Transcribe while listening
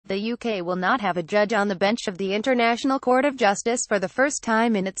the UK will not have a judge on the bench of the International Court of Justice for the first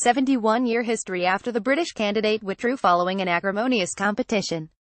time in its 71-year history after the British candidate withdrew following an acrimonious competition.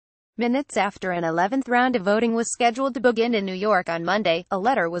 Minutes after an 11th round of voting was scheduled to begin in New York on Monday, a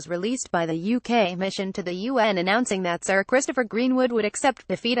letter was released by the UK mission to the UN announcing that Sir Christopher Greenwood would accept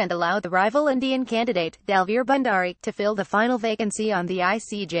defeat and allow the rival Indian candidate, Dalveer Bhandari, to fill the final vacancy on the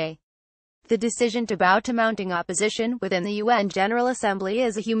ICJ. The decision to bow to mounting opposition within the UN General Assembly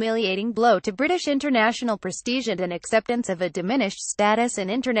is a humiliating blow to British international prestige and an acceptance of a diminished status in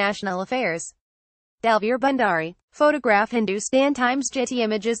international affairs. Dalveer Bhandari. Photograph Hindustan Times. Getty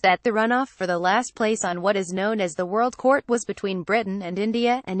Images. That the runoff for the last place on what is known as the World Court was between Britain and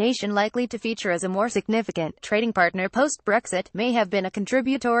India, a nation likely to feature as a more significant trading partner post-Brexit, may have been a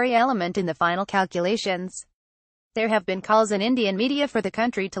contributory element in the final calculations. There have been calls in Indian media for the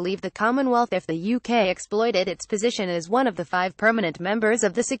country to leave the Commonwealth if the UK exploited its position as one of the 5 permanent members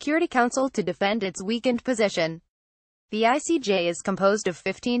of the Security Council to defend its weakened position. The ICJ is composed of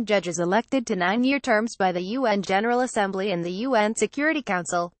 15 judges elected to 9-year terms by the UN General Assembly and the UN Security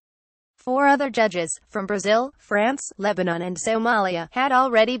Council. 4 other judges, from Brazil, France, Lebanon and Somalia, had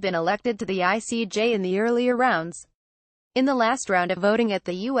already been elected to the ICJ in the earlier rounds. In the last round of voting at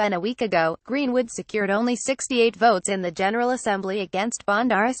the UN a week ago, Greenwood secured only 68 votes in the General Assembly against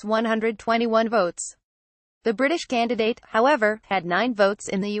Bhandari's 121 votes. The British candidate, however, had 9 votes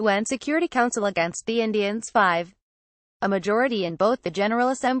in the UN Security Council against the Indians' 5. A majority in both the General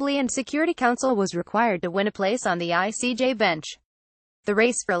Assembly and Security Council was required to win a place on the ICJ bench. The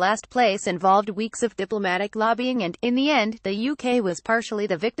race for last place involved weeks of diplomatic lobbying and, in the end, the UK was partially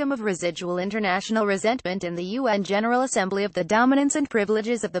the victim of residual international resentment in the UN General Assembly of the dominance and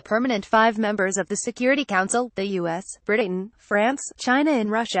privileges of the permanent 5 members of the Security Council, the US, Britain, France, China and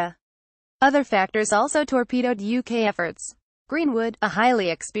Russia. Other factors also torpedoed UK efforts. Greenwood, a highly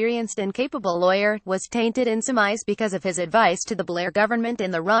experienced and capable lawyer, was tainted in some eyes because of his advice to the Blair government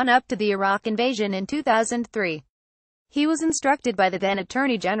in the run-up to the Iraq invasion in 2003. He was instructed by the then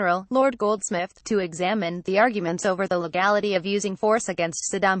Attorney General, Lord Goldsmith, to examine the arguments over the legality of using force against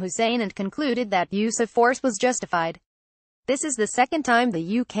Saddam Hussein and concluded that use of force was justified. This is the second time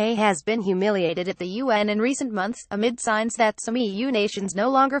the UK has been humiliated at the UN in recent months, amid signs that some EU nations no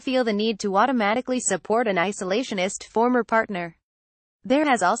longer feel the need to automatically support an isolationist former partner. There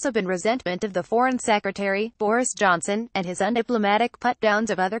has also been resentment of the Foreign Secretary, Boris Johnson, and his undiplomatic put-downs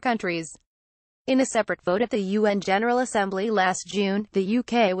of other countries. In a separate vote at the UN General Assembly last June, the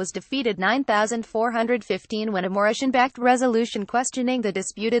UK was defeated 9,415 when a Mauritian-backed resolution questioning the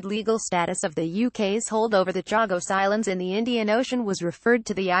disputed legal status of the UK's hold over the Chagos Islands in the Indian Ocean was referred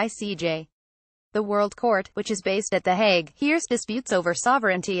to the ICJ. The World Court, which is based at The Hague, hears disputes over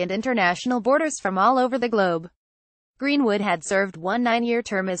sovereignty and international borders from all over the globe. Greenwood had served one 9-year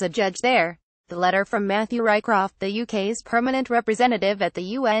term as a judge there. The letter from Matthew Rycroft, the UK's permanent representative at the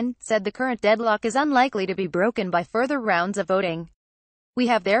UN, said the current deadlock is unlikely to be broken by further rounds of voting. We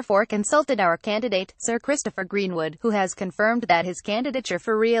have therefore consulted our candidate, Sir Christopher Greenwood, who has confirmed that his candidature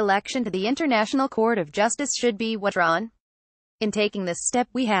for re-election to the International Court of Justice should be withdrawn. In taking this step,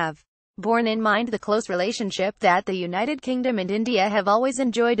 we have borne in mind the close relationship that the United Kingdom and India have always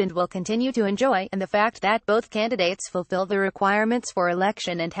enjoyed and will continue to enjoy, and the fact that both candidates fulfill the requirements for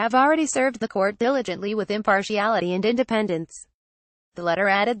election and have already served the court diligently with impartiality and independence. The letter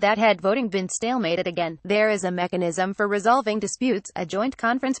added that had voting been stalemated again, there is a mechanism for resolving disputes, a joint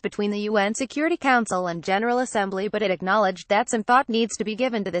conference between the UN Security Council and General Assembly, but it acknowledged that some thought needs to be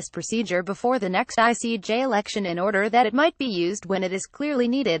given to this procedure before the next ICJ election in order that it might be used when it is clearly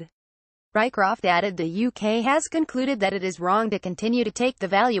needed. Rycroft added the UK has concluded that it is wrong to continue to take the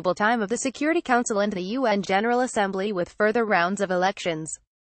valuable time of the Security Council and the UN General Assembly with further rounds of elections.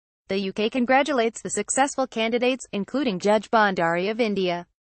 The UK congratulates the successful candidates, including Judge Bhandari of India.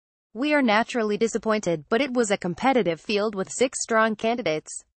 We are naturally disappointed, but it was a competitive field with 6 strong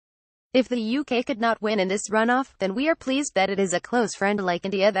candidates. If the UK could not win in this runoff, then we are pleased that it is a close friend like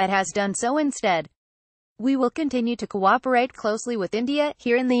India that has done so instead. We will continue to cooperate closely with India,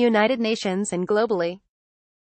 here in the United Nations and globally.